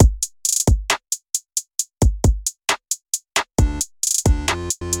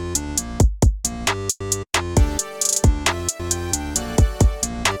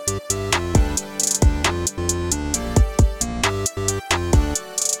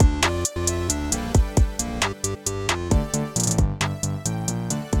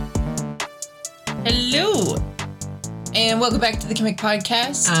And welcome back to the Kimmick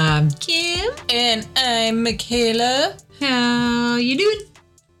Podcast. I'm Kim. And I'm Michaela. How you doing?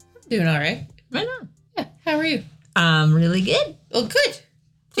 Doing all right. Right on. Yeah, how are you? I'm really good. Oh, good.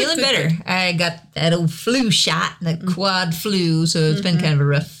 Feeling Good, better. good. I got that old flu shot, that quad flu, so it's been kind of a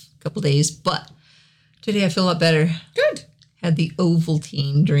rough couple days. But today I feel a lot better. Good. Had the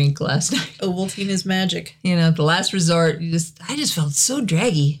Ovaltine drink last night. Ovaltine is magic. You know, the last resort, I just felt so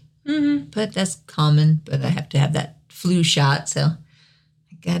draggy. Mm-hmm. But that's common. But I have to have that flu shot, so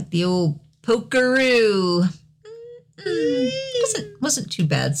I got the old Pokeroo. Wasn't too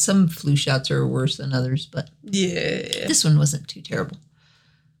bad. Some flu shots are worse than others, but Yeah. this one wasn't too terrible.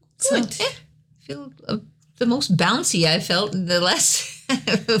 Good. So, I feel the most bouncy I felt in the last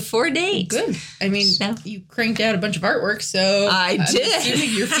 4 days. Good. I mean, So- you cranked out a bunch of artwork, so I I'm did.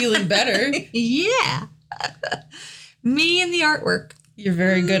 assuming you're feeling better. Yeah. Me and the artwork. You're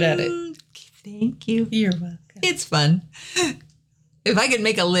very good at it. Thank you. You're welcome. It's fun. If I could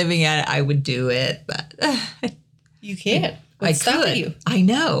make a living at it, I would do it, but You can't. I What's stopping could. you? I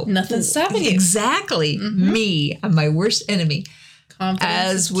know. Nothing's stopping you. Exactly. Me. I'm my worst enemy, Confidence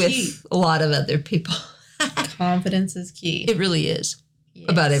as is with key. a lot of other people. Confidence is key. It really is Yes.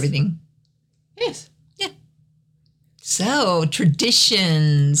 about everything. Yes. So,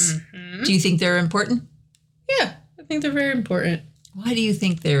 traditions. Mhm. Do you think they're important? Yeah, I think they're very important. Why do you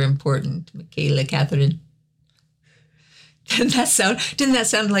think they're important, Michaela, Catherine? Didn't that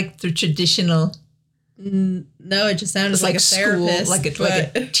sound like the traditional? No, it just sounded It's like a school, therapist.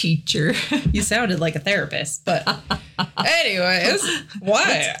 like a teacher. You sounded like a therapist, but anyways,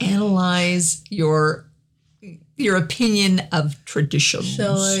 why? Analyze your opinion of traditions.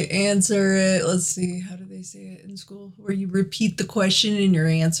 Shall I answer it? Let's see. How do they say it in school? Where you repeat the question in your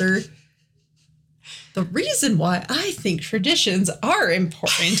answer. The reason why I think traditions are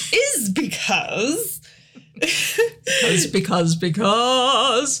important is because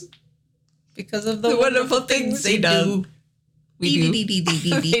Because of the the wonderful things they do. We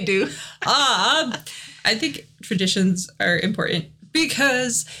do. They do. I think traditions are important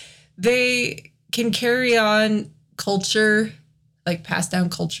because they can carry on culture, like pass down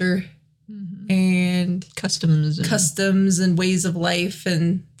culture and Customs and customs and ways of life.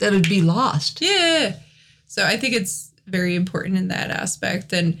 And that would be lost. yeah, so I think it's very important in that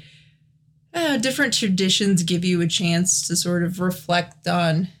aspect. And different traditions give you a chance to sort of reflect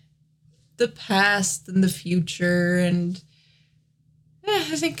on the past and the future. And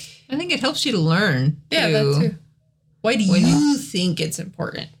I think it helps you to learn. that too. Why do When you think it's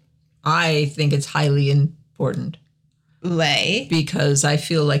important? I think it's highly important Lay. because I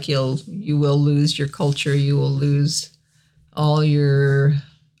feel like you will lose your culture. You will lose all your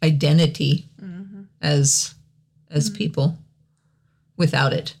identity as people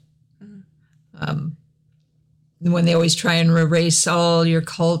without it. When they always try and erase all your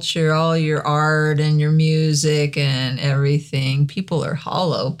culture, all your art and your music and everything, people are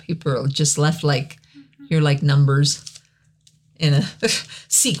hollow. People are just left like you're like numbers in a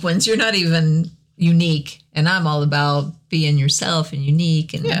sequence. You're not even unique. And I'm all about being yourself and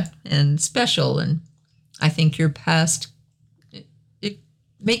unique and special. And I think your past, it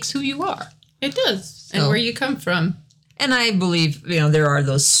makes who you are. It does. And So- where you come from. And I believe, there are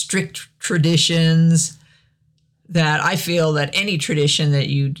those strict traditions that I feel that any tradition that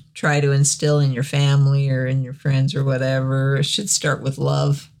you try to instill in your family or in your friends or whatever should start with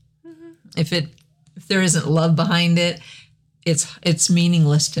love. If there isn't love behind it, it's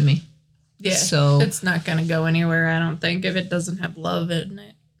meaningless to me. Yeah. So- it's not going to go anywhere, I don't think, if it doesn't have love in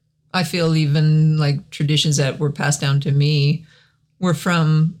it. I feel even like traditions that were passed down to me were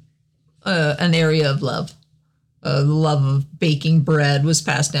from an area of love. The love of baking bread was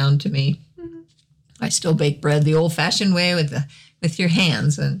passed down to me. I still bake bread the old-fashioned way with your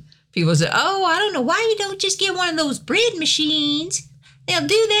hands. And people say, "Oh, I don't know why you don't just get one of those bread machines. They'll do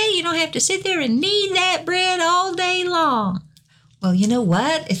that. You don't have to sit there and knead that bread all day long." Well, you know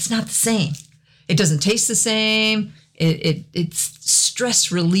what? It's not the same. It doesn't taste the same. It's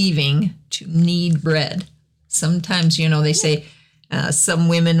stress relieving to knead bread. Sometimes, they say some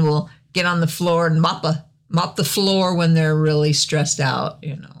women will get on the floor and mop the floor when they're really stressed out.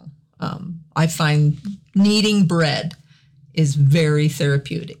 I find kneading bread is very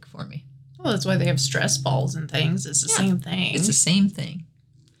therapeutic for me. Well, that's why they have stress balls and things. It's the same thing. It's the same thing.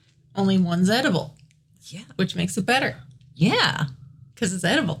 Only one's edible, Yeah. which makes it better Yeah. because it's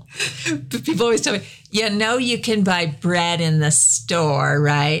edible. But people always tell me, you can buy bread in the store,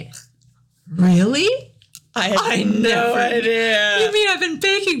 right? Really? I had I no never- idea. You mean I've been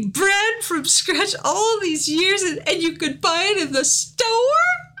baking bread from scratch all these years and you could buy it in the store?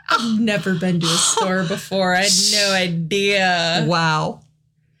 I've never been to a store before. I had no idea. Wow.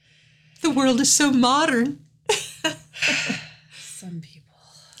 The world is so modern. Some people.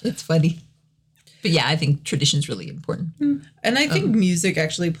 It's funny. But yeah, I think tradition's really important. And I think music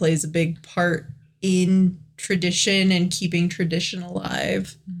actually plays a big part in tradition and keeping tradition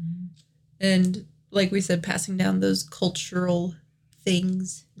alive. And like we said, passing down those cultural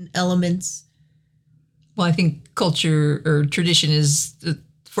things and elements. Well, I think culture or tradition is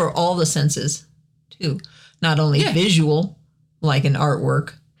for all the senses, too. Not only visual, like in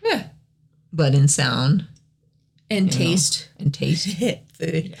artwork, Yeah. but in sound. And taste. And taste.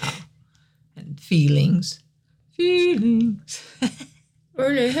 Food. Yeah. And feelings. Feelings.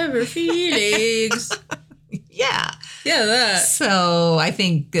 Or they have her feelings. Yeah. Yeah, that. So I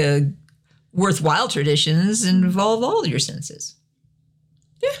think worthwhile traditions involve all your senses.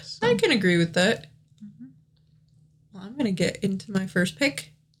 Yeah, I can agree with that. Well, I'm going to get into my first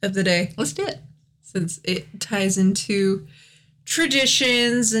pick of the day. Let's do it. Since it ties into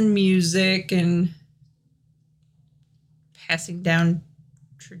traditions and music and passing down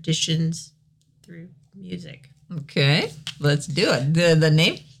traditions through music. Okay, let's do it. The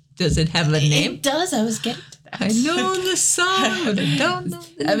name? Does it have a name? It does. I was getting to that. I know the song, but I don't know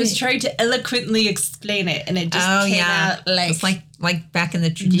the name. I was trying to eloquently explain it, and it just came out like... It's like back in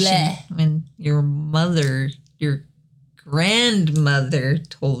the tradition when your mother, your grandmother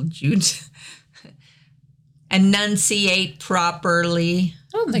told you to enunciate properly.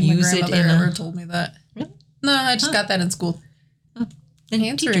 I don't think my grandmother ever told me that. Really? No, I just got that in school. Then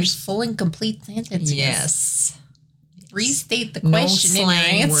Answer in full and complete sentences. Yes. Restate the question in your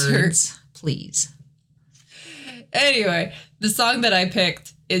answer. Words, please. Anyway, the song that I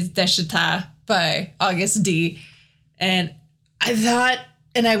picked is Deshita by August D. And I thought,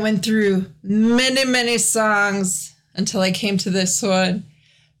 and I went through many, many songs until I came to this one.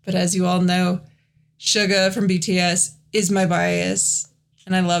 But as you all know, Suga from BTS is my bias.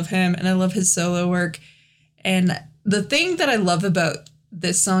 And I love him, and I love his solo work. And the thing that I love about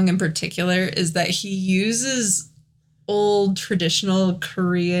this song in particular is that he uses old traditional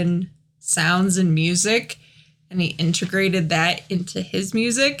Korean sounds and music, and he integrated that into his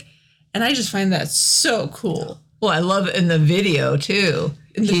music. And I just find that so cool. Well, I love it in the video, too.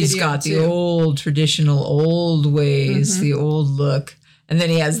 He's got the old traditional, old ways, the old look. And then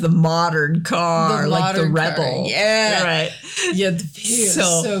he has the modern car, like the Rebel. Yeah. Right. Yeah, the video is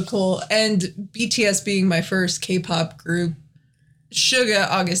so cool. And BTS being my first K-pop group, Suga,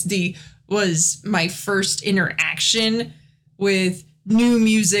 August D, was my first interaction with new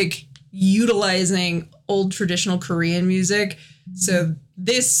music utilizing old traditional Korean music. So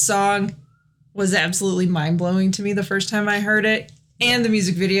this song was absolutely mind-blowing to me the first time I heard it. And the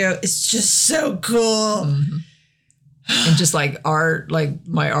music video is just so cool. And just like art, like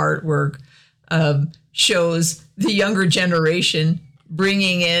my artwork shows the younger generation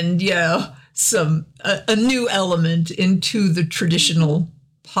bringing in, some a new element into the traditional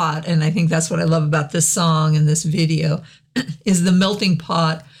pot. And I think that's what I love about this song and this video is the melting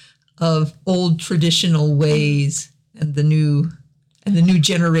pot of old traditional ways and the new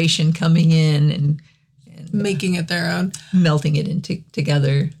generation coming in and making it their own, melting it into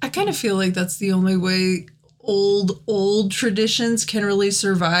together. I kind of feel like that's the only way old traditions can really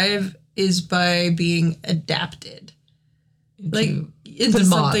survive is by being adapted into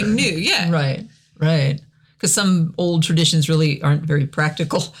something new. Yeah. Right. Because some old traditions really aren't very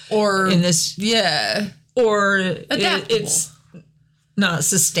practical. Or in this. Yeah. Or adaptable. It's not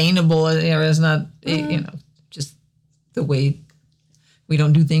sustainable. It's not, just the way we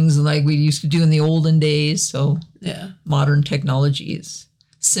don't do things like we used to do in the olden days. So modern technology has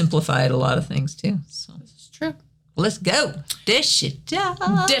simplified a lot of things too. So it's true. Let's go. Deshita.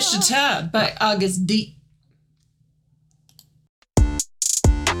 Deshita by August D.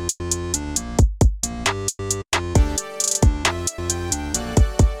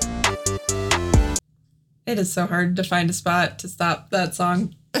 It is so hard to find a spot to stop that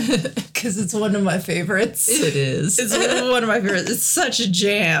song because it's one of my favorites. It is. It's one of my favorites. It's such a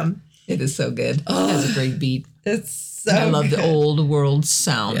jam. It is so good. Oh, it has a great beat. It's so I love the old world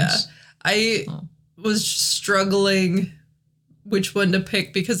sounds. Yeah. I was struggling which one to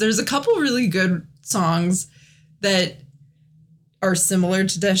pick because there's a couple really good songs that are similar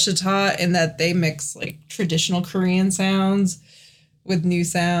to Deshita in that they mix like traditional Korean sounds with new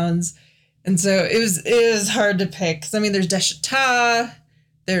sounds. And so it was hard to pick. 'Cause, I mean, there's Deshita,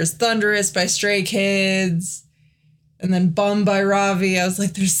 there's Thunderous by Stray Kids, and then Bum by Ravi. I was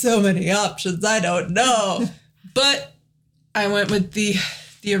like, there's so many options. I don't know. But I went with the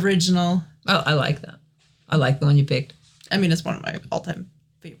original. Oh, I like that. I like the one you picked. I mean, it's one of my all-time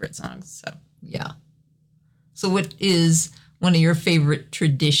favorite songs. So Yeah. So what is one of your favorite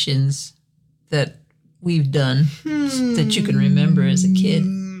traditions that we've done that you can remember as a kid?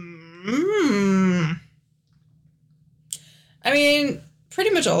 I mean,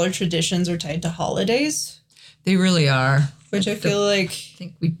 pretty much all our traditions are tied to holidays, They really are. which I feel like I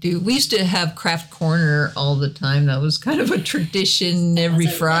think we do. We used to have craft corner all the time. That was kind of a tradition every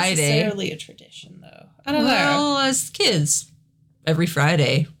wasn't Friday. necessarily a tradition, though. I don't know. Well, as kids, every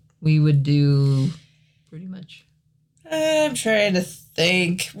Friday we would do pretty much. I'm trying to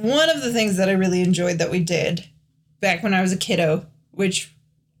think. One of the things that I really enjoyed that we did back when I was a kiddo, which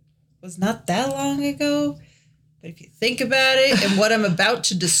was not that long ago, but if you think about it, and what I'm about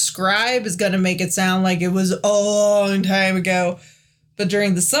to describe is going to make it sound like it was a long time ago. But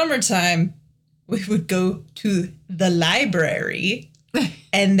during the summertime, we would go to the library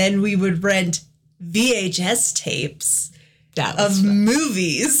and then we would rent VHS tapes That was of fun.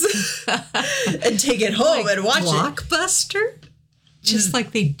 movies and take it home and watch it. Blockbuster? Just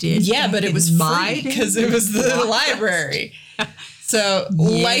like they did. Yeah, back but it in was my free day. because it was the Blockbuster. library. So,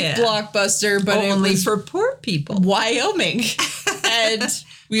 like Yeah. Blockbuster, but Only it was for poor people. Wyoming. And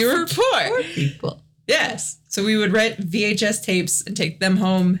we were poor. Poor people. Yes. So we would rent VHS tapes and take them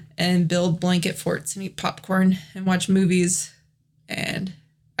home and build blanket forts and eat popcorn and watch movies. And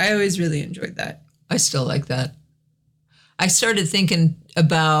I always really enjoyed that. I still like that. I started thinking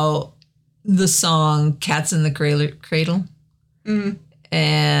about the song Cats in the Cradle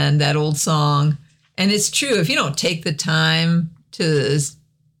and that old song. And it's true, if you don't take the time to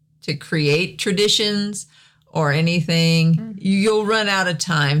create traditions or anything, you'll run out of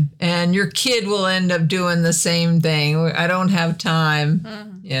time and your kid will end up doing the same thing. I don't have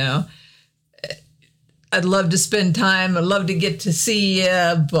time, you know. I'd love to spend time. I'd love to get to see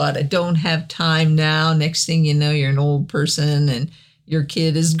you, but I don't have time now. Next thing you know, you're an old person and your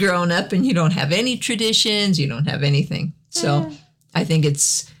kid is grown up and you don't have any traditions. You don't have anything. So I think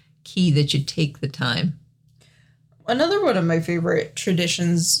it's key that you take the time. Another one of my favorite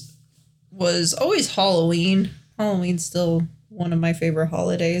traditions was always Halloween. Halloween's still one of my favorite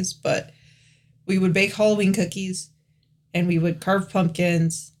holidays, but we would bake Halloween cookies and we would carve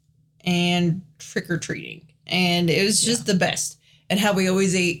pumpkins and trick-or-treating. And it was just the best. And how we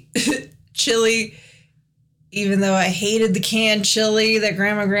always ate chili, even though I hated the canned chili that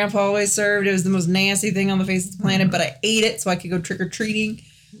Grandma and Grandpa always served. It was the most nasty thing on the face of the planet, but I ate it so I could go trick-or-treating.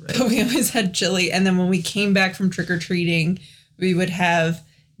 Right. But we always had chili. And then when we came back from trick-or-treating, we would have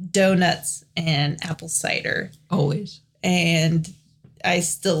donuts and apple cider. Always. And I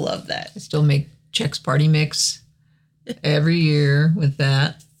still love that. I still make Chex Party Mix every year with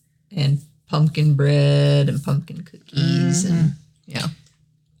that, and pumpkin bread and pumpkin cookies. And yeah.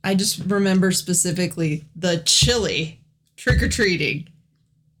 I just remember specifically the chili trick-or-treating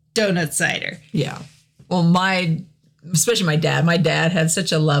donut cider. Yeah. Well, especially my dad had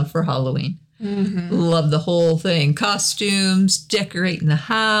such a love for Halloween. Loved the whole thing. Costumes, decorating the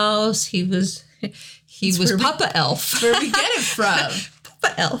house. He was Papa Elf. Where we get it from.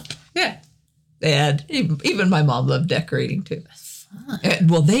 Papa Elf. Yeah. And even my mom loved decorating too.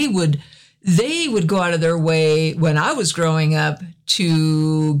 Well, they would go out of their way when I was growing up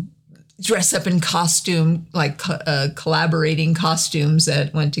to dress up in costume, like collaborating costumes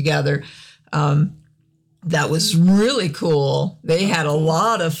that went together. That was really cool. They had a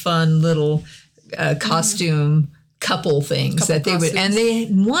lot of fun little costume couple things that they would, and they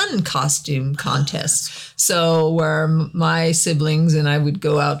won costume contests. So where my siblings and I would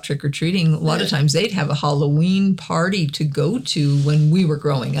go out trick-or-treating, a lot of times they'd have a Halloween party to go to when we were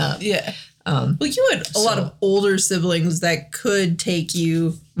growing up. Yeah. Well, you had a lot of older siblings that could take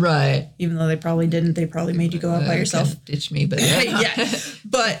you, Right. even though they probably didn't. They probably made you go out by yourself. Kind of ditch me, but Yeah.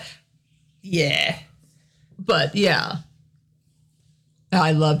 But, yeah. But yeah,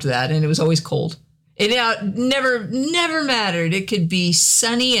 I loved that, and it was always cold. It never mattered. It could be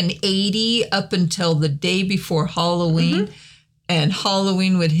sunny and 80 up until the day before Halloween, and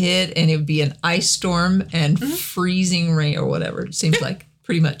Halloween would hit, and it would be an ice storm and freezing rain or whatever. It seems like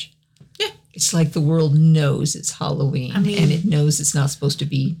pretty much. Yeah. It's like the world knows it's Halloween, and it knows it's not supposed to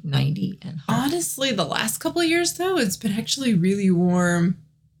be 90 and hot. Honestly, the last couple of years, though, it's been actually really warm,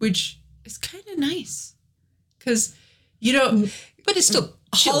 which is kind of nice. Because, But it's still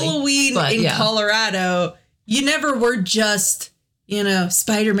chilly. Halloween in Colorado, you never were just,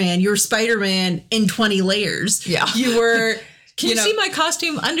 Spider-Man. You were Spider-Man in 20 layers. Yeah. You were, Can you see my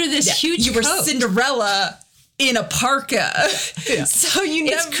costume under this huge you were coat? Cinderella in a parka. Yeah. So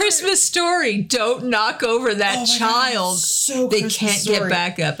It's Christmas Story. Don't knock over that child. So They Christmas can't Story. get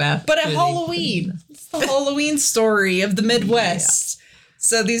back up after. But at they- Halloween, it's the Halloween story of the Midwest.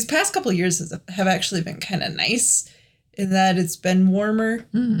 So these past couple of years have actually been kind of nice in that it's been warmer.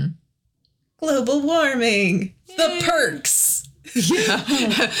 Mm. Global warming. The perks. Yeah.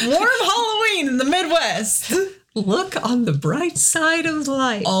 Warm Halloween in the Midwest. Look on the bright side of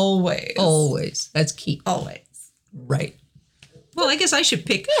life. Always. Always. That's key. Always. Right. Well, I guess I should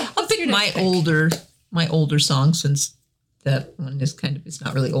pick. I'll what's pick your my next pick? older song, since that one is kind of, it's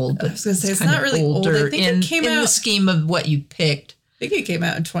not really old. But I was going to say, it's kind not of really old. I think in, it came in out. the scheme of what you picked. I think it came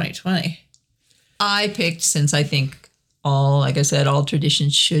out in 2020. I picked, since I think like I said, all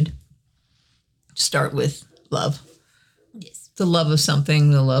traditions should start with love. Yes. The love of something,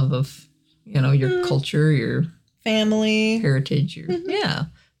 the love of, your culture, your Family. heritage,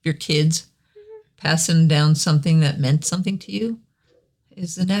 your kids. Passing down something that meant something to you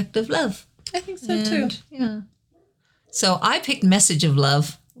is an act of love. I think so too. Yeah. So I picked Message of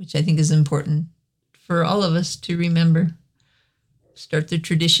Love, which I think is important for all of us to remember. Start the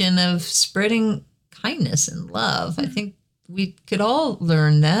tradition of spreading kindness and love. I think we could all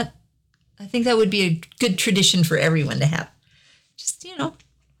learn that. I think that would be a good tradition for everyone to have. Just,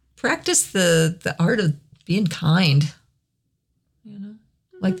 practice the art of being kind.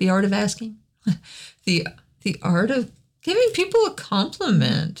 Like the art of asking. the art of giving people a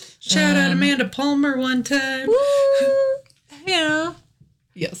compliment. Shout out Amanda Palmer one time. Woo!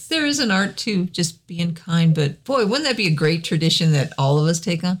 Yes. There is an art to just being kind, but boy, wouldn't that be a great tradition that all of us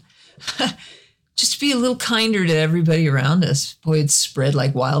take on? Just be a little kinder to everybody around us. Boy, it'd spread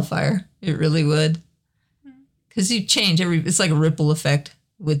like wildfire. It really would. Because you change it's like a ripple effect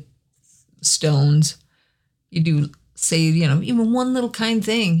with stones. You do say, even one little kind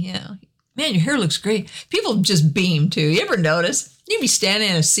thing. Yeah. Man, your hair looks great. People just beam too. You ever notice? You'd be standing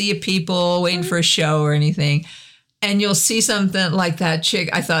in a sea of people waiting for a show or anything, and you'll see something like that chick.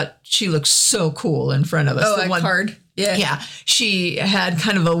 I thought she looked so cool in front of us. Oh, card. Yeah. Yeah. She had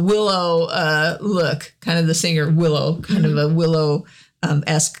kind of a Willow look, kind of the singer Willow, kind of a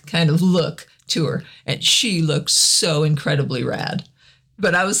Willow-esque kind of look to her. And she looked so incredibly rad.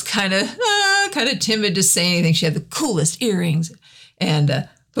 But I was kind of timid to say anything. She had the coolest earrings. And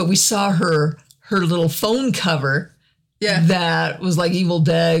but we saw her little phone cover. Yeah. That was like Evil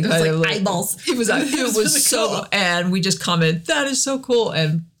Dead. It was like eyeballs. It was really so cool. And we just commented, that is so cool.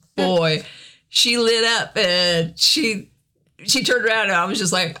 And boy, she lit up and she turned around and I was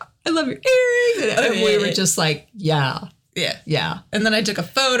just like, I love your earrings. And we were just like, yeah. Yeah. And then I took a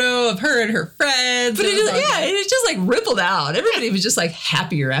photo of her and her friends. But it just like rippled out. Everybody was just like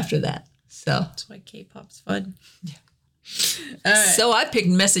happier after that. So that's why K-pop's fun. Yeah. All right. So I picked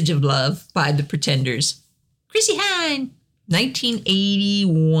Message of Love by The Pretenders. Chrissy Hine,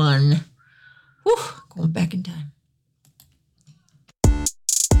 1981. Whew, going back in time.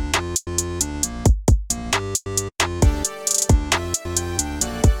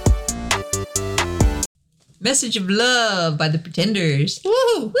 Message of Love by The Pretenders. Woo!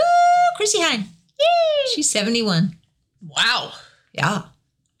 Woo! Chrissy Hine. Yay! She's 71. Wow. Yeah.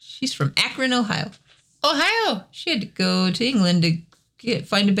 She's from Akron, Ohio. Ohio. She had to go to England to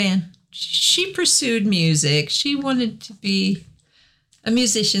find a band. She pursued music. She wanted to be a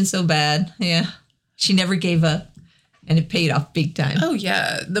musician so bad. Yeah. She never gave up. And it paid off big time. Oh,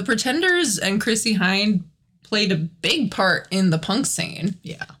 yeah. The Pretenders and Chrissy Hine played a big part in the punk scene.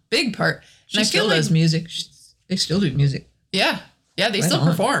 Yeah. Big part. She still does music. They still do music. Yeah. Yeah, they Right still on.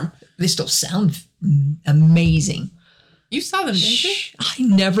 perform. They still sound amazing. You saw them, didn't you? I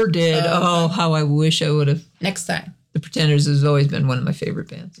never did. Oh, how I wish I would have. Next time. The Pretenders has always been one of my favorite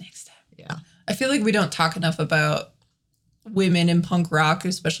bands. Next time. Yeah. I feel like we don't talk enough about women in punk rock,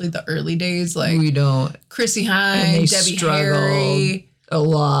 especially the early days, like We don't. Chrissy And Hine, they Debbie struggled Harry, a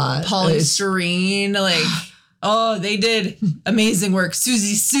lot. Polystyrene, like, oh, they did amazing work.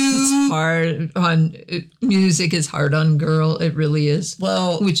 Susie It's Sue. hard on music is hard on girl. It really is.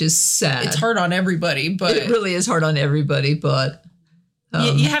 Well, Which is sad. it's hard on everybody, but It really is hard on everybody, but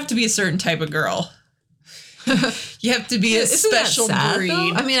you have to be a certain type of girl. You have to be a isn't that special sad, breed.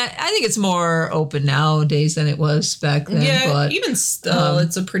 though? I mean, I think it's more open nowadays than it was back then. Yeah, but even still,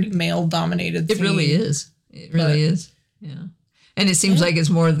 it's a pretty male-dominated it scene. really is. It really is. Yeah. And it seems like it's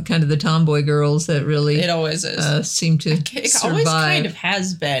more kind of the tomboy girls that really It always is. seem to It survive. always kind of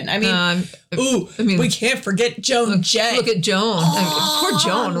has been. I mean, I mean, we can't forget Joan Jett. look at Joan. I mean, poor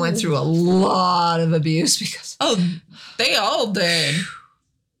Joan went through a lot of abuse because they all did.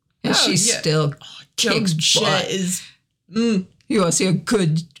 and Oh, she yeah. still Joan kicks Jett butt. is. You want to see a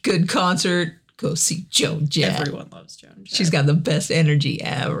good concert? Go see Joan Jett. Everyone loves Joan Jett. She's got the best energy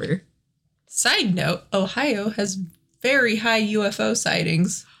ever. Side note: Ohio has very high UFO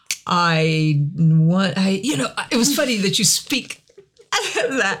sightings. It was funny that you speak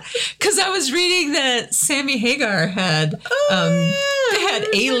that because I was reading that Sammy Hagar had they had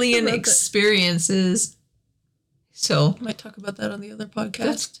alien experiences. So I might talk about that on the other podcast.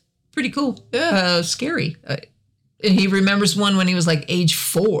 That's pretty cool. Yeah. Scary. He remembers one when he was like age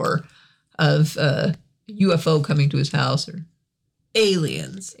 4 of UFO coming to his house or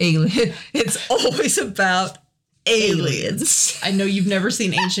Aliens. alien. It's always about aliens. I know you've never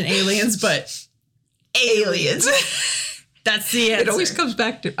seen Ancient Aliens, but Aliens. that's the answer. It always comes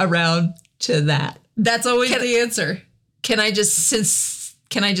back around to that. That's always the answer. Can I just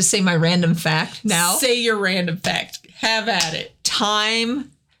say my random fact now? Say your random fact. Have at it.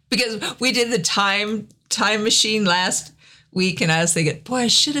 Time, because we did the time machine last week, and I was thinking, boy, I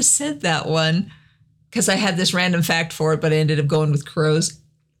should have said that one because I had this random fact for it, but I ended up going with crows.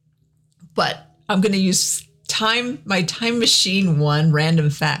 But I'm going to use my time machine one random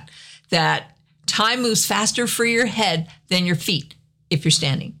fact that time moves faster for your head than your feet if you're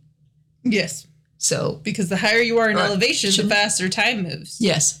standing. Yes. So because the higher you are in elevation, the faster time moves.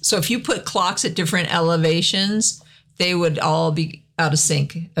 Yes. So if you put clocks at different elevations, they would all be out of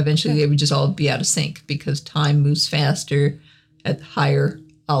sync. Eventually, they would just all be out of sync because time moves faster at higher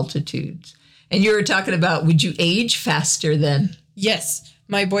altitudes. And you were talking about, would you age faster then? Yes.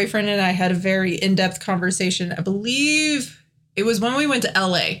 My boyfriend and I had a very in-depth conversation. I believe it was when we went to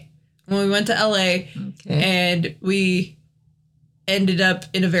LA. When we went to LA and we ended up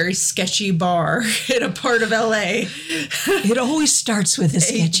in a very sketchy bar in a part of LA. It always starts with a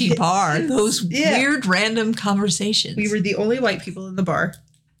sketchy bar. Those weird random conversations. We were the only white people in the bar,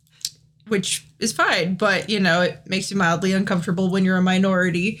 which is fine, but it makes you mildly uncomfortable when you're a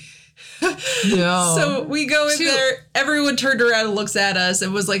minority. No. So we go in there, everyone turned around and looks at us.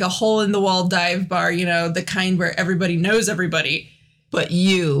 It was like a hole in the wall dive bar, the kind where everybody knows everybody. But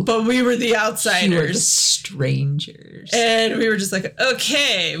we were the outsiders. You were the strangers. And we were just like,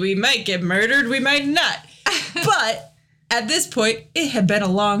 okay, we might get murdered, we might not. But at this point, it had been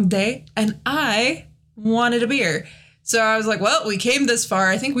a long day, and I wanted a beer. So I was like, well, we came this far.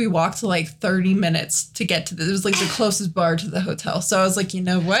 I think we walked like 30 minutes to get to this. It was like the closest bar to the hotel. So I was like, you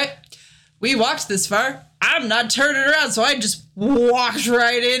know what? We walked this far. I'm not turning around. So I just walked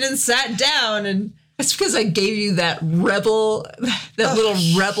right in and sat down. And that's because I gave you that little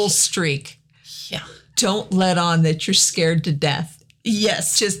rebel streak. Yeah. Don't let on that you're scared to death.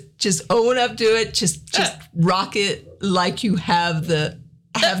 Yes. Just own up to it. Just rock it like you have that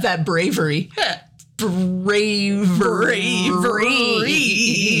bravery. Bravery.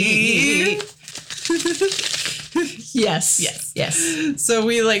 Yes. So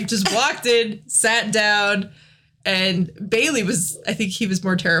we just walked in, sat down, and Bailey I think he was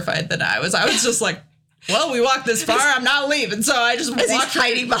more terrified than I was. I was just like, well, we walked this far, I'm not leaving. So I just walked. He's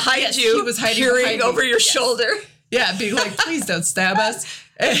hiding behind you. He was hiding peering over your shoulder. Yeah, being like, please don't stab us.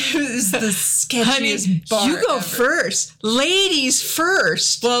 It was the sketchiest bar you go ever. first. Ladies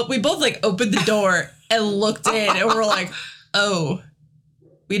first. Well, we both opened the door and looked in, and we're like, oh,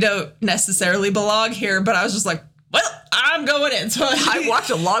 we don't necessarily belong here. But I was just like, well, I'm going in. So I walked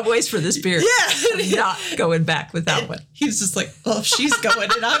a long ways for this beer. Yeah. I'm not going back with that one. He's just like, well, if she's going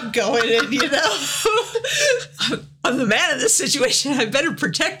in, I'm going in, I'm the man in this situation. I better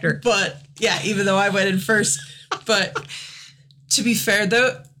protect her. But yeah, even though I went in first. But to be fair,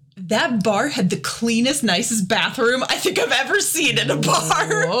 though, that bar had the cleanest, nicest bathroom I think I've ever seen in a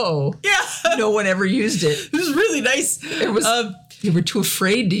bar. Whoa. Yeah. No one ever used it. It was really nice. They were too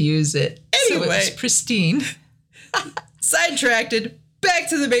afraid to use it. Anyway. So it was pristine. Sidetracked, back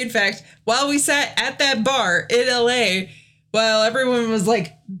to the main fact. While we sat at that bar in LA, while everyone was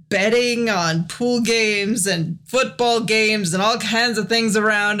betting on pool games and football games and all kinds of things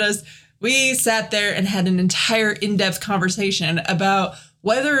around us, we sat there and had an entire in-depth conversation about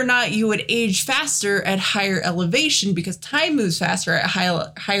whether or not you would age faster at higher elevation because time moves faster at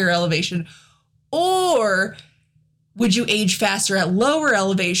higher elevation, or would you age faster at lower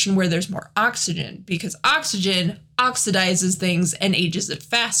elevation where there's more oxygen? Because oxygen oxidizes things and ages it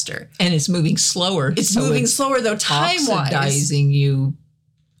faster. And it's moving slower. It's moving slower, though, time-wise. Oxidizing you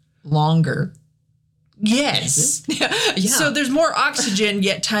longer. Yes. Yeah. So there's more oxygen,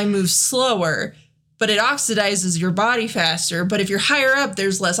 yet time moves slower, but it oxidizes your body faster. But if you're higher up,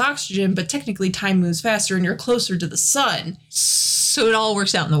 there's less oxygen, but technically time moves faster and you're closer to the sun. So it all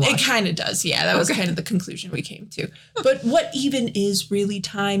works out in the wash. It kind of does, yeah. That was kind of the conclusion we came to. But what even is really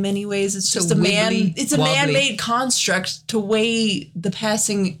time anyways? It's just wobbly. It's a man-made construct to weigh the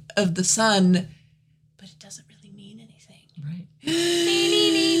passing of the sun, but it doesn't really mean anything. Right.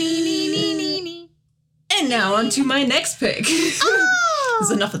 And now on to my next pick.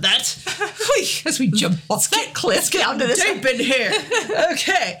 There's enough of that. As we jump off that cliff down to this. Deep in here.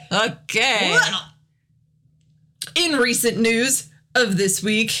 Okay. Okay. Well, in recent news of this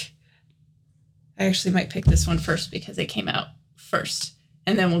week, I actually might pick this one first because it came out first,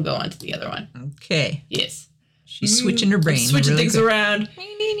 and then we'll go on to the other one. Okay. Yes. She's switching her brain. Switching really things quick. around.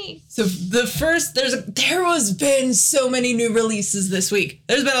 So the first, there was been so many new releases this week.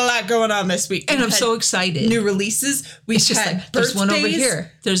 There's been a lot going on this week. And We've I'm had so excited. new releases. We've It's just had like, there's one over birthdays.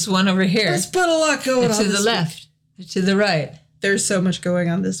 here. There's one over here. There's been a lot going And on to the this left. To the right. week. There's so much going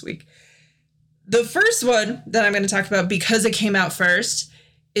on this week. The first one that I'm going to talk about because it came out first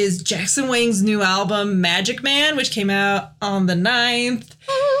is Jackson Wang's new album, Magic Man, which came out on the 9th.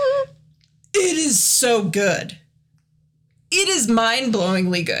 It is so good. It is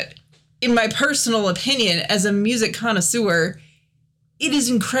mind-blowingly good. In my personal opinion, as a music connoisseur, it is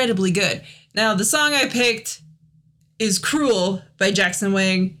incredibly good. Now, the song I picked is Cruel by Jackson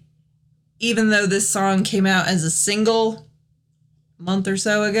Wang, even though this song came out as a single a month or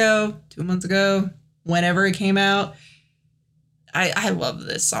so ago, 2 months ago, whenever it came out. I love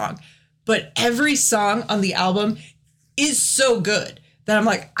this song. But every song on the album is so good that I'm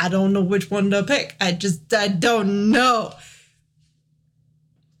like, I don't know which one to pick. I don't know.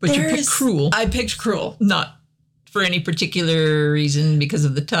 But you picked Cruel. I picked Cruel. Not for any particular reason because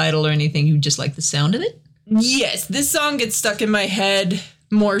of the title or anything. You just like the sound of it? Yes, this song gets stuck in my head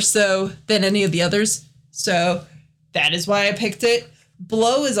more so than any of the others. So that is why I picked it.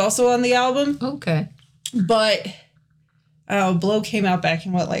 Blow is also on the album, Okay. but Blow came out back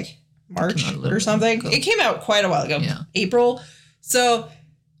in March Came out a little or something. ago. It came out quite a while ago. Yeah. April. So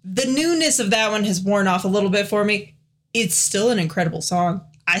the newness of that one has worn off a little bit for me. It's still an incredible song.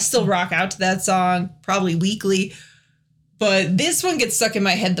 I still rock out to that song, probably weekly. But this one gets stuck in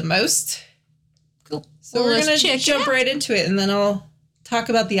my head the most. Cool. So Well, we're let's going to check it jump out. right into it, and then I'll talk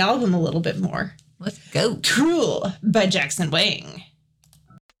about the album a little bit more. Let's go. Cruel by Jackson Wang.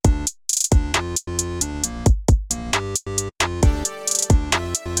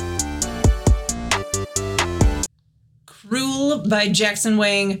 Cruel by Jackson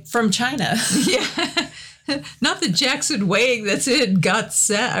Wang from China. Yeah. Not the Jackson Wang that's in Got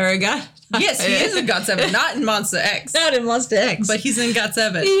Set or Got. Yes, he is in God 7, not in Monster X. Not in Monster X. But he's in God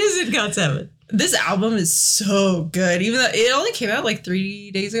 7. he is in Got 7. This album is so good. Even though it only came out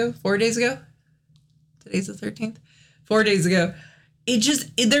 3 days ago, 4 days ago. Today's the 13th. 4 days ago.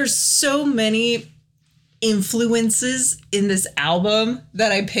 There's so many influences in this album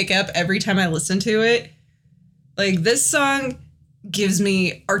that I pick up every time I listen to it. This song gives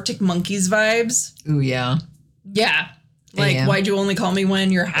me Arctic Monkeys vibes. Ooh, yeah. Yeah. AM. Why'd you only call me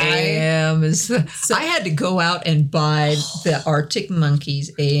when you're high? AM is. I had to go out and buy the Arctic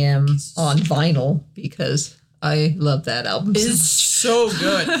Monkeys AM on vinyl because I love that album. Is so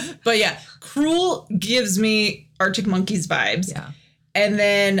good. But yeah, Cruel gives me Arctic Monkeys vibes. Yeah. And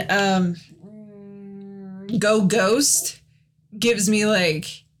then Go Ghost gives me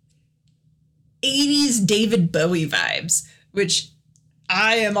 80s David Bowie vibes, which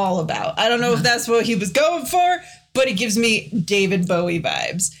I am all about. I don't know if that's what he was going for, but it gives me David Bowie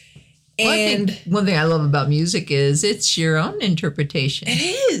vibes. Well, I And think one thing I love about music is it's your own interpretation. it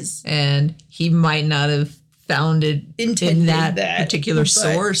is. And he might not have found it Intended in that that, particular but-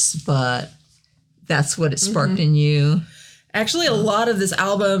 source, but that's what it sparked in you. Actually, a lot of this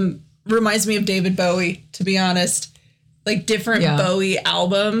album reminds me of David Bowie, to be honest. Different Yeah. Bowie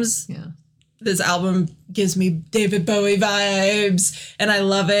albums. Yeah. This album gives me David Bowie vibes, and I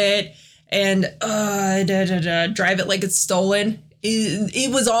love it. And Drive It Like It's Stolen.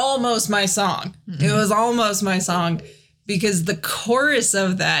 It was almost my song. Mm-hmm. It was almost my song because the chorus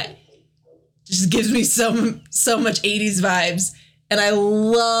of that just gives me so much 80s vibes, and I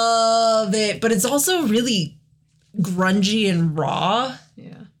love it. But it's also really grungy and raw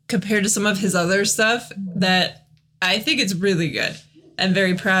Yeah. compared to some of his other stuff that I think it's really good. I'm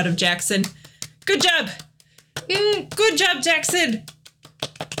very proud of Jackson. Good job. Yeah. Good job, Jackson.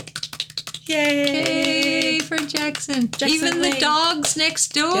 Yay. Yay for Jackson. Jackson Even the Wang. dogs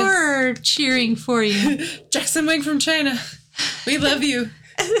next door are cheering for you. Jackson Wang from China. We love you.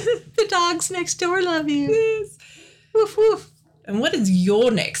 The dogs next door love you. Woof woof. And what is your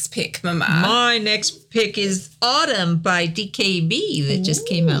next pick, Mama? My next pick is Autumn by DKB that just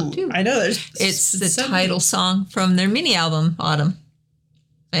came out too. I know there's It's the so title song from their mini album, Autumn.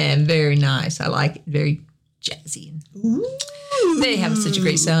 And very nice. I like it. Very jazzy. Ooh. They have such a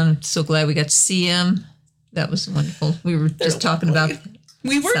great sound. I'm so glad we got to see them. That was wonderful. We were just talking about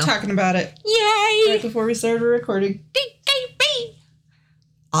We were So. talking about it Yay! right before we started recording. DKB.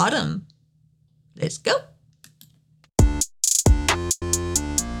 Autumn. Let's go.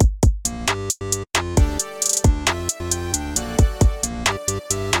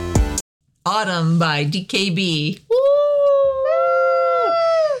 Autumn by DKB. Woo!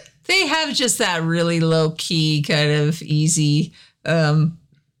 They have just that really low key, kind of easy,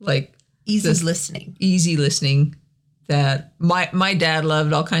 like easy listening that my dad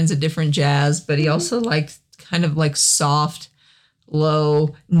loved all kinds of different jazz, but he also liked kind of like soft,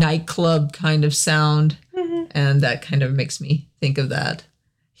 low nightclub kind of sound. And that kind of makes me think of that.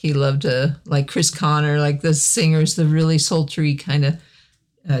 He loved like Chris Connor, like the singers, the really sultry kind of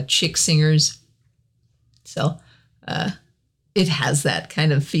chick singers. So it has that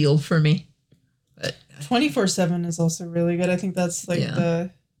kind of feel for me. But 24/7 is also really good. I think that's like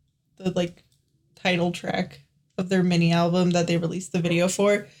the like title track of their mini album that they released the video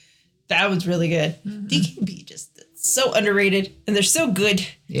for. That was really good. DKB just so underrated, and they're so good.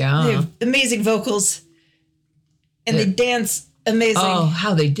 Yeah. They have amazing vocals, and they dance amazing. Oh,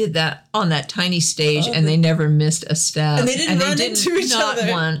 how they did that on that tiny stage, and they never missed a step. And they didn't run into each other.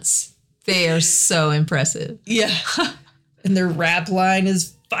 Not once. They are so impressive. Yeah. And their rap line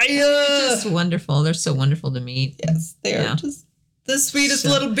is fire. Just wonderful. They're so wonderful to meet. Yes, they are just the sweetest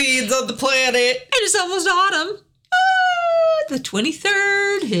little beings on the planet. And it's almost autumn. Oh, the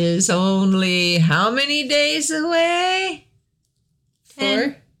 23rd is only how many days away?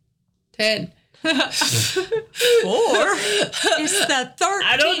 4? 10. 4? It's the 13th.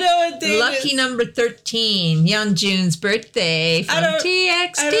 I don't know what day Lucky it is. number 13. Young June's birthday from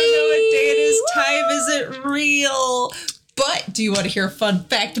TXT. I don't know what day it is. Time isn't real. But do you want to hear a fun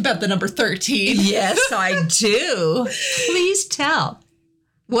fact about the number 13? Yes, I do. Please tell.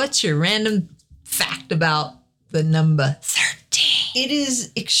 What's your random fact about the number 13? It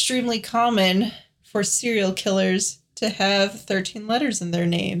is extremely common for serial killers to have 13 letters in their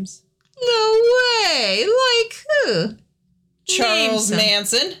names. No way. Like who? Charles Name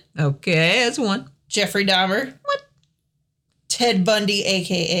some. Manson. Okay, that's one. Jeffrey Dahmer. What? Ted Bundy,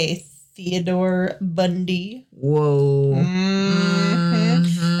 a.k.a. Theodore Bundy. Whoa.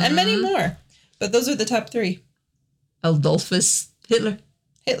 And many more. But those are the top 3. Adolphus Hitler.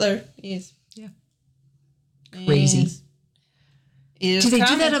 Hitler. Yes. Yeah. Crazy. Is Do they do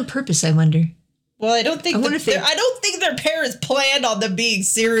common. that on purpose, I wonder? Well, I don't think I don't think their parents planned on them being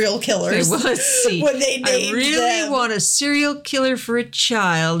serial killers. Okay, well, let's see. When they named I really them. want a serial killer for a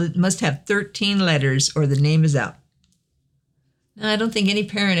child. It must have 13 letters or the name is out. No, I don't think any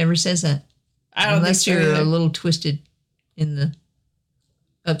parent ever says that. I don't Unless think so you're either. a little twisted in the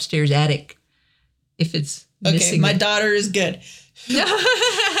upstairs attic. If it's Okay, missing my it. daughter is good.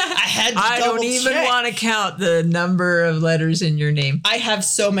 I had to I don't double even check. want to count the number of letters in your name. I have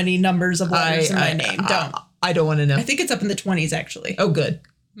so many numbers of letters in my name. Don't. I don't want to know. I think it's up in the 20s, actually. Oh, good.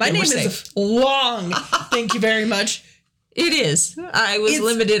 My Then name we're is safe. long. Thank you very much. It is. I was It's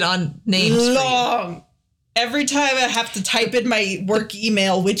limited on names. for you. Long. Every time I have to type in my work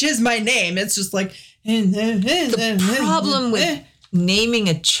email, which is my name, it's just like... The problem with naming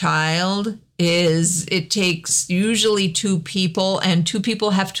a child is it takes usually 2 people, and 2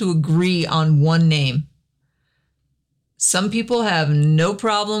 people have to agree on one name. Some people have no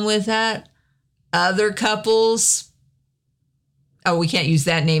problem with that. Other couples, oh, we can't use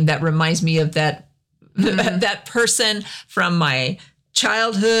that name. That reminds me of that that person from my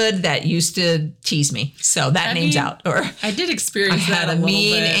childhood that used to tease me. So that name's out. Or I did I experience had that a a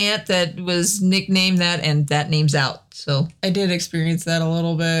mean little bit. aunt that was nicknamed that, and that name's out. So I did experience that a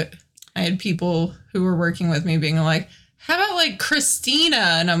little bit. I had people who were working with me being like, how about like Christina?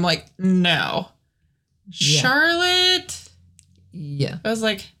 And I'm like, no. Yeah. Charlotte? yeah. I was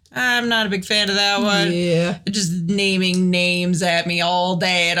like, I'm not a big fan of that one. Yeah. Just naming names at me all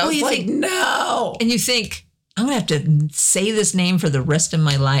day. And I was you like, think- no. And you think, I'm going to have to say this name for the rest of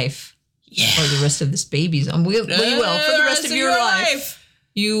my life. Yeah. Or the rest of this baby's. We will. For the rest of your life.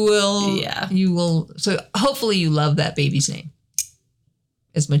 You will. Yeah. You will. So hopefully you love that baby's name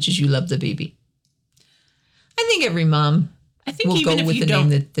as much as you love the baby. I think every mom I think will even go if with you the don't,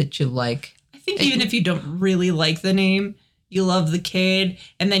 name that you like. I think even if you don't really like the name, you love the kid,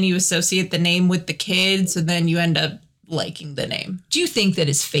 and then you associate the name with the kid, so then you end up liking the name. Do you think that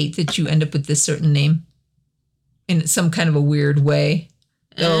it's fate that you end up with this certain name in some kind of a weird way?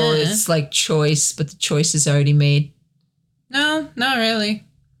 Oh, it's like choice, but the choice is already made. No, not really.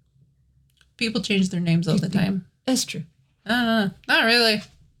 People change their names all the time. That's true. I don't know. Not really.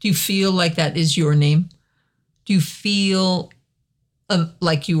 Do you feel like that is your name? Do you feel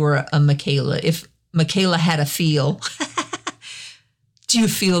like you were a Michaela? If Michaela had a feel, do you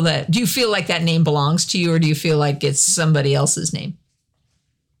feel that? Do you feel like that name belongs to you, or do you feel like it's somebody else's name?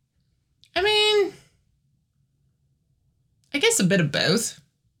 I mean, I guess a bit of both.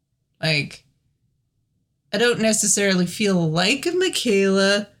 Like, I don't necessarily feel like a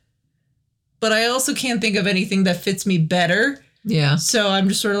Michaela, but I also can't think of anything that fits me better. Yeah. So I'm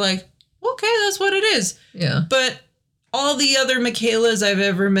just sort of like, okay, that's what it is. Yeah. But all the other Michaelas I've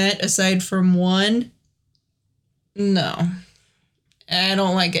ever met, aside from one, no. I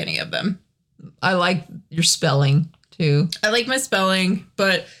don't like any of them. I like your spelling too. I like my spelling,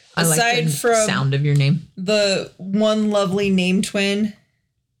 but I like aside the from sound of your name. the one lovely name twin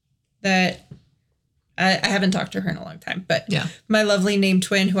that I haven't talked to her in a long time, but Yeah. my lovely name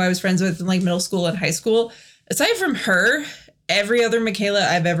twin who I was friends with in like middle school and high school, aside from her, every other Michaela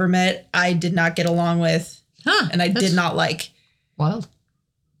I've ever met, I did not get along with. Huh. And I that's did not like. Wild.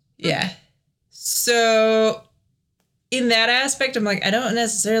 Yeah. So in that aspect, I'm like, I don't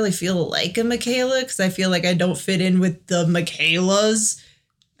necessarily feel like a Michaela because I feel like I don't fit in with the Michaelas.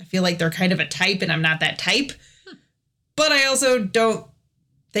 I feel like they're kind of a type and I'm not that type. But I also don't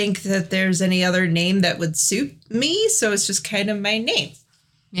think that there's any other name that would suit me. So it's just kind of my name.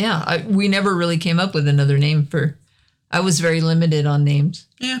 Yeah. We never really came up with another name for. I was very limited on names.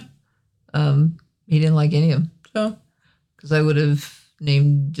 Yeah. He didn't like any of them. So Because I would have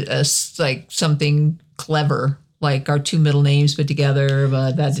named us like something clever, like our two middle names put together,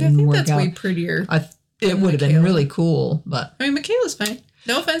 but that I didn't think work that's out. way prettier. It would have been Michaela. really cool, but I mean, Michaela's fine.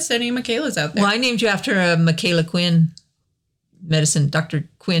 No offense to any Michaelas out there. well, I named you after Michaela Quinn, Dr.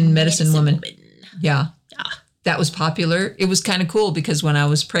 Quinn, medicine woman. Yeah, that was popular. It was kind of cool because when I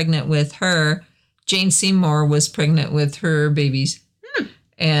was pregnant with her, Jane Seymour was pregnant with her babies,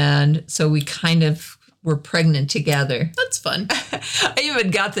 and so we kind of were pregnant together. That's fun. I even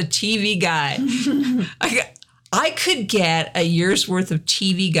got the TV guide. I could get a year's worth of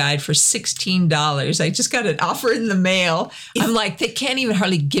TV guide for $16. I just got an offer in the mail. I'm like, they can't even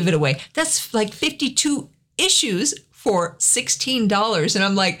hardly give it away. That's like 52 issues for $16. And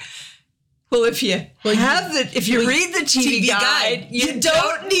I'm like, well, if you read the TV guide, you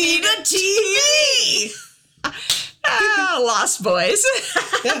don't need a TV. Lost Boys.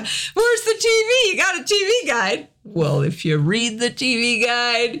 Yeah. Where's the TV? You got a TV guide. Well, if you read the TV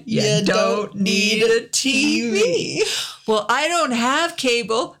guide, you don't need a TV. Well, I don't have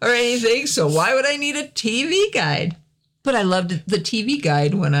cable or anything, so why would I need a TV guide? But I loved the TV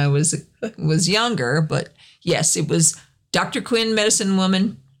guide when I was younger. But yes, it was Dr. Quinn, medicine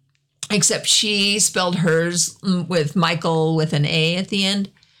woman, except she spelled hers with Michael with an A at the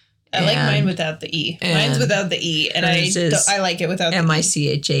end. I like mine without the E. Mine's without the E, and I like it without the E.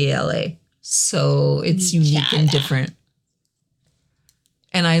 Michaela. So it's unique and different.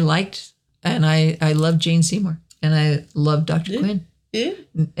 And I loved Jane Seymour, and I loved Dr. Quinn. Yeah.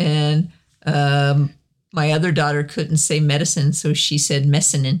 And my other daughter couldn't say medicine, so she said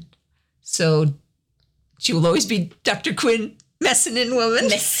Messinin. So she will always be Dr. Quinn, Messinin woman.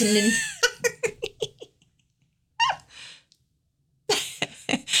 Messinin.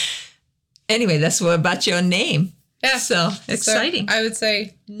 Anyway, that's what about your name. Yeah. So exciting. So I would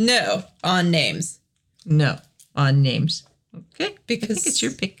say no on names. No on names. Okay. Because I think it's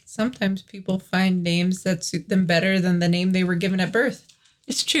your pick. Sometimes people find names that suit them better than the name they were given at birth.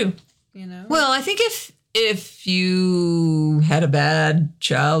 It's true. You know? Well, I think if you had a bad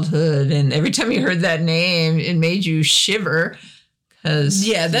childhood and every time you heard that name, it made you shiver because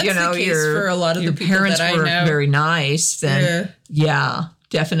that's the case for a lot of the people parents that I were know. very nice. Then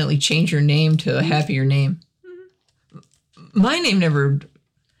definitely change your name to a happier name. My name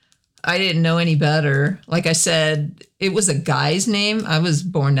I didn't know any better. Like I said, it was a guy's name. I was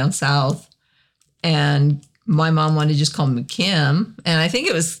born down south, and my mom wanted to just call me Kim. And I think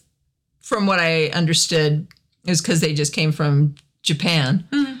it was, from what I understood, it was because they just came from Japan.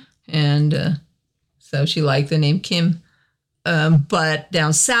 Mm-hmm. And so she liked the name Kim. But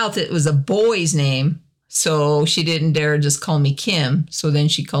down south, it was a boy's name. So she didn't dare just call me Kim. So then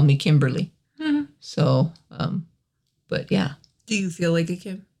she called me Kimberly. Mm-hmm. So, but yeah. Do you feel like a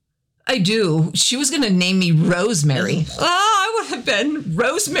Kim? I do. She was going to name me Rosemary. Oh, I would have been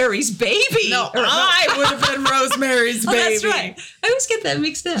Rosemary's baby. No, I would have been Rosemary's baby. That's right. I always get that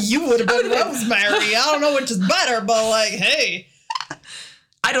mixed up. You would have been Rosemary. I don't know which is better, but like, hey.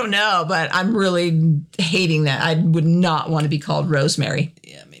 I don't know, but I'm really hating that. I would not want to be called Rosemary.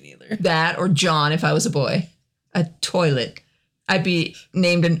 Yeah, me neither. That or John if I was a boy. A toilet. I'd be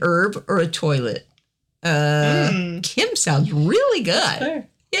named an herb or a toilet. Kim sounds really good. Fair.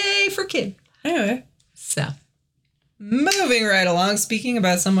 Yay for Kim. Anyway. So. Moving right along, speaking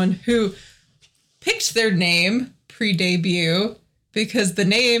about someone who picked their name pre-debut because the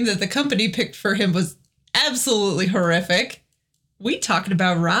name that the company picked for him was absolutely horrific. We talking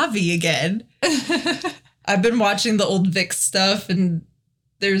about Ravi again. I've been watching the old Vic stuff, and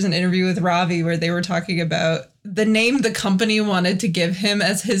there's an interview with Ravi where they were talking about the name the company wanted to give him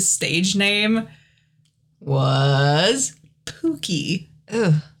as his stage name Was Pookie.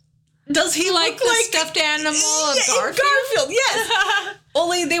 ugh. Does he Like look the like stuffed animal of Yeah, Garfield? Garfield, yes.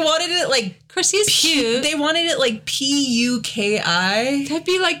 Only they wanted it like Of course, he's cute. they wanted it like Puki. That'd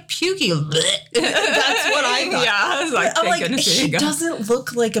be like Pukey. That's what I thought. Yeah, I was like, I'm thank like, goodness, there he you go. doesn't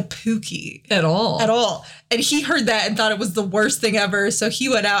look like a Pookie At all. at all. And he heard that and thought it was the worst thing ever. So he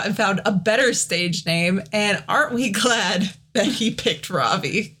went out and found a better stage name. And aren't we glad that he picked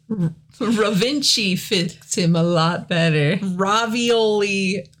Ravi? Ravinci fits him a lot better.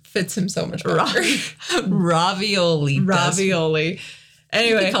 Ravioli fits him so much better. Ravioli. Ravioli. We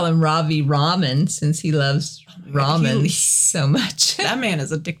Anyway, call him Ravi Ramen since he loves ramen he- so much. that man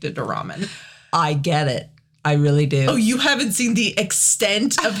is addicted to ramen. I get it. I really do. Oh, you haven't seen the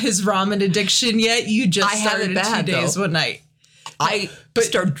extent of his ramen addiction yet? You just I have it started bad, 2 days, though. one night. I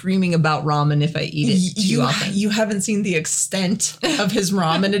start dreaming about ramen if I eat it too often. You haven't seen the extent of his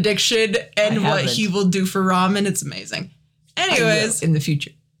ramen addiction and I what haven't. he will do for ramen. It's amazing. I will Anyways, in the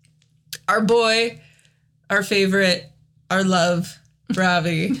future. our boy, our favorite, our love,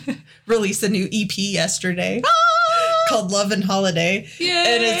 Ravi, released a new EP yesterday called Love and Holiday. Yay.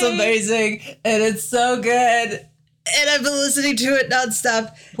 And it's amazing. And it's so good. And I've been listening to it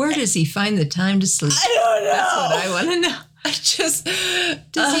nonstop. Where does he find the time to sleep? I don't know. That's what I want to know. I just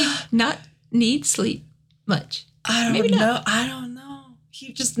Does he not need sleep much? I don't Maybe know. not. I don't know.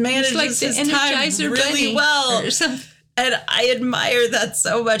 He just manages It's like the his time Energizer really Bunny well. or something. And I admire that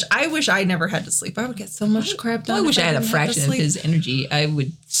so much. I wish I never had to sleep. I would get so much crap done. I wish if I had a didn't have to fraction of sleep. his energy. I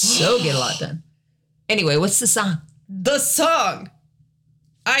would so get a lot done. Anyway, what's the song? The song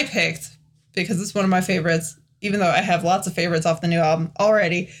I picked, because it's one of my favorites, even though I have lots of favorites off the new album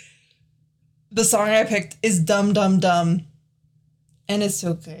already. The song I picked is Dum Dum Dum. And it's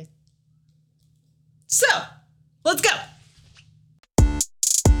so good. So, let's go.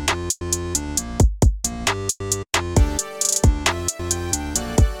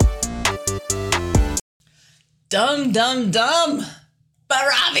 Dum Dum Dum by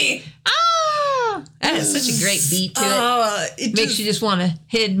Ravi. Ah, that has such a great beat to it. It Makes you just want to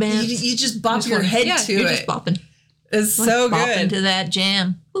headbang. you just bop your head to you're it. just bopping. It's so Bop good. into that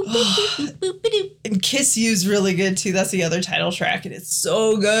jam. Boop, boop, boop, boop, boop, boop. And Kiss You's really good too. That's the other title track, and it's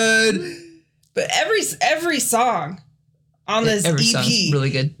so good. But every song on this Every EP, song's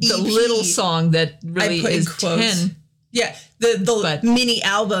really good. The EP, little song that I really put in is quotes. 10. Yeah, the But- mini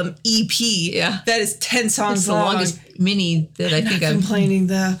album EP. Yeah. that is 10 songs It's the long. longest mini that I I'm think not I've. complaining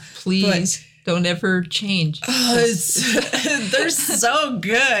though. Please don't ever change. Oh, they're so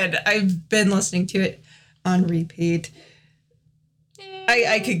good. I've been listening to it on repeat.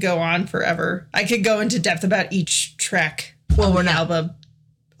 I could go on forever. I could go into depth about each track on we're the not. album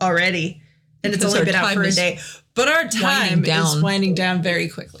already. And it's Because only our been out time for a is day. But our time is down. winding down very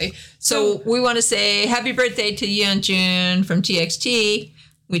quickly. So we want to say happy birthday to Yeonjun from TXT,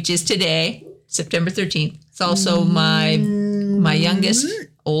 which is today, September 13th. It's also my youngest,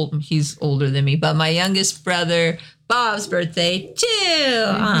 he's older than me, but my youngest brother, Bob's birthday too,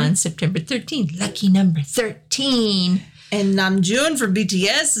 on September 13th. Lucky number 13. And Namjoon from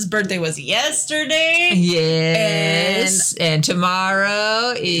BTS, his birthday was yesterday. Yes. And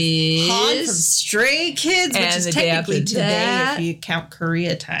tomorrow Han from is... Stray Kids, which And is the day technically after today that- if you count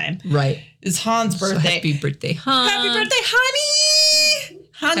Korea time. Right. It's Han's So birthday. happy birthday, Han. Happy birthday, honey!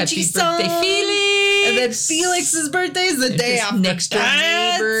 Happy Hanji-sung. birthday, Felix. And then Felix's birthday is the They're day just after next door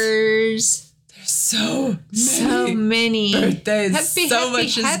that. neighbors. There's so So many birthdays. Happy, so happy,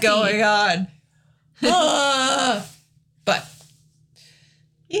 much is happy. going on. But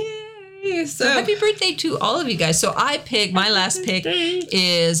yay! So, So happy birthday to all of you guys. So I picked, my last pick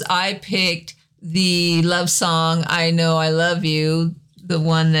is I picked the love song, I Know I Love You, the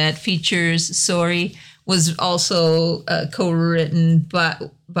one that features Sorry, was also co-written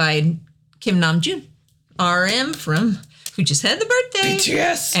by Kim Namjoon, RM from, who just had the birthday.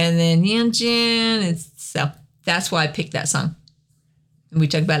 BTS. And then Yeonjun. So that's why I picked that song. And we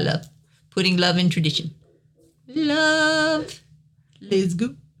talk about love, putting love in tradition. Love. Let's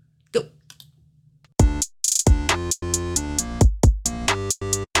go. Go.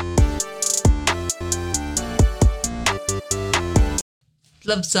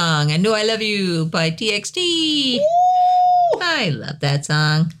 Love song, I Know I Love You by TXT. I love that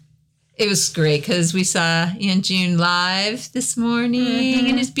song. It was great because we saw Yeonjun live this morning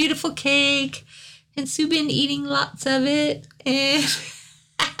and his beautiful cake, and Subin eating lots of it. And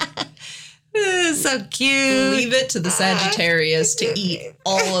it was so cute. Leave it to the Sagittarius to eat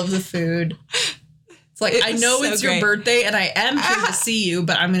all of the food. It's like, I know it's your birthday and I am here to see you,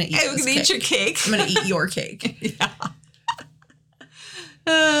 but I'm going to eat I'm going to eat your cake. I'm going to eat your cake. Yeah.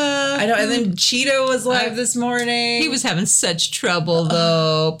 I know. And then Cheeto was live this morning. He was having such trouble,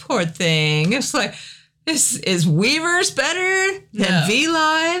 though. Poor thing. It's like, is Weverse better than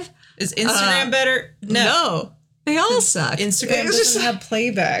VLive? Is Instagram better? No. They all suck. Instagram doesn't have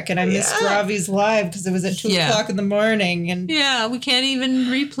playback, and I missed Ravi's live because it was at 2 o'clock in the morning. And we can't even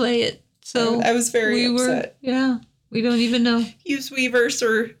replay it. So I was very upset. We don't even know. Use Weverse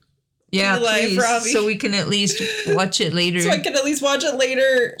or please, Ravi, so we can at least watch it later. So I can at least watch it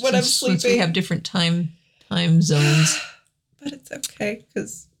later when I'm sleeping. Since we have different time zones. But it's okay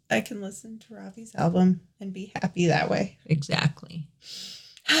because I can listen to Ravi's album and be happy that way. Exactly.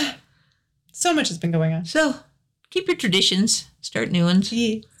 So much has been going on. So keep your traditions. Start new ones.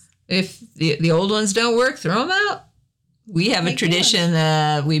 Yeah. If the old ones don't work, throw them out. We have a tradition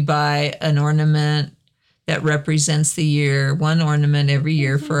that we buy an ornament that represents the year, one ornament every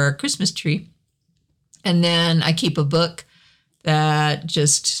year for our Christmas tree. And then I keep a book that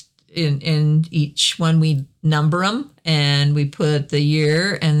just in each one we number them and we put the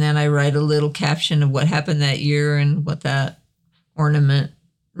year, and then I write a little caption of what happened that year and what that ornament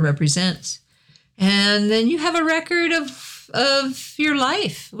represents. And then you have a record of your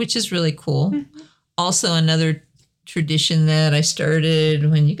life, which is really cool. Mm-hmm. Also, another tradition that I started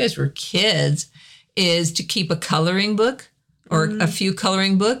when you guys were kids is to keep a coloring book or a few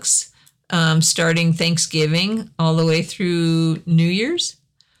coloring books, starting Thanksgiving all the way through New Year's.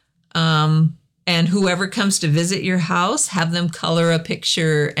 And whoever comes to visit your house, have them color a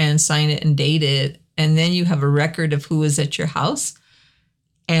picture and sign it and date it. And then you have a record of who was at your house.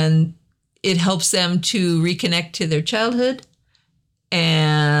 And it helps them to reconnect to their childhood.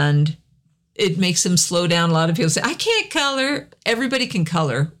 And it makes them slow down. A lot of people say, I can't color. Everybody can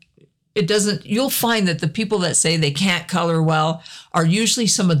color. You'll find that the people that say they can't color well are usually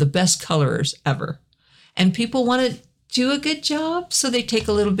some of the best colorers ever. And people want to do a good job, so they take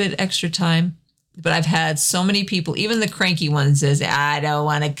a little bit extra time. But I've had so many people, even the cranky ones, says, I don't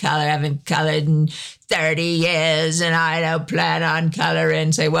want to color. I haven't colored in 30 years and I don't plan on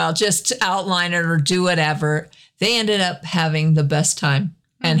coloring. Say, well, just outline it or do whatever. They ended up having the best time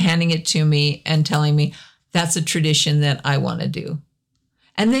and handing it to me and telling me that's a tradition that I want to do.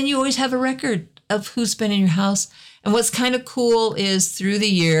 And then you always have a record of who's been in your house. And what's kind of cool is through the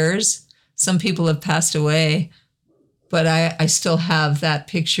years, some people have passed away, but I still have that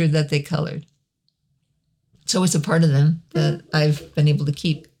picture that they colored. So it's a part of them that I've been able to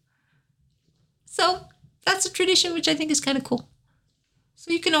keep. So that's a tradition, which I think is kind of cool.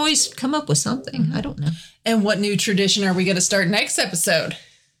 So you can always come up with something. I don't know. And what new tradition are we going to start next episode?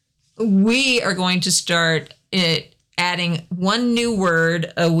 We are going to start adding one new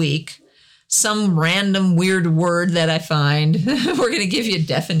word a week, some random weird word that I find. We're going to give you a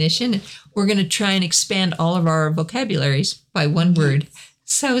definition. We're going to try and expand all of our vocabularies by one word.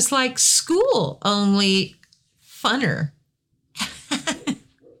 So it's like school, only funner.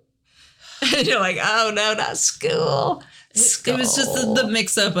 And you're like, oh, no, not school. It was just the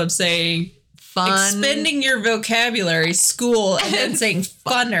mix-up of saying fun, expanding your vocabulary, school, and then saying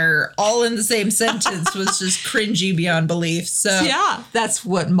funner all in the same sentence was just cringy beyond belief. So yeah, that's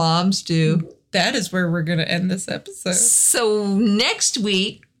what moms do. That is where we're going to end this episode. So next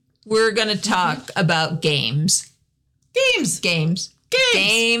week, we're going to talk about games. Games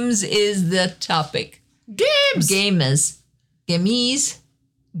is the topic. Gamers.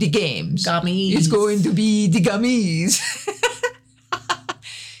 The games. Gummies. It's going to be the gummies.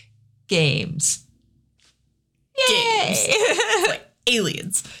 Games. Yay! Like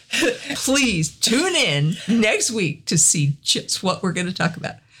aliens. Please tune in next week to see just what we're going to talk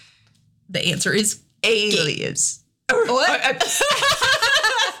about. The answer is aliens. What?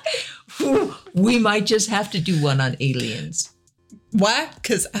 We might just have to do one on aliens. Why?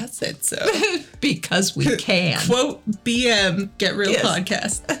 Because I said so. Because we can. Quote BM Get Real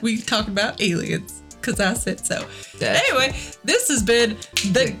Podcast. We talk about aliens because I said so. Anyway, this has been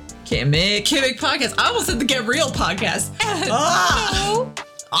the Kimmick Podcast. I almost said the Get Real Podcast.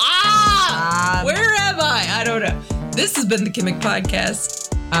 Where am I? I don't know. This has been the Kimmick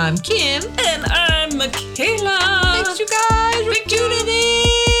Podcast. I'm Kim. And I'm Michaela. Thanks, you guys, for tuning in.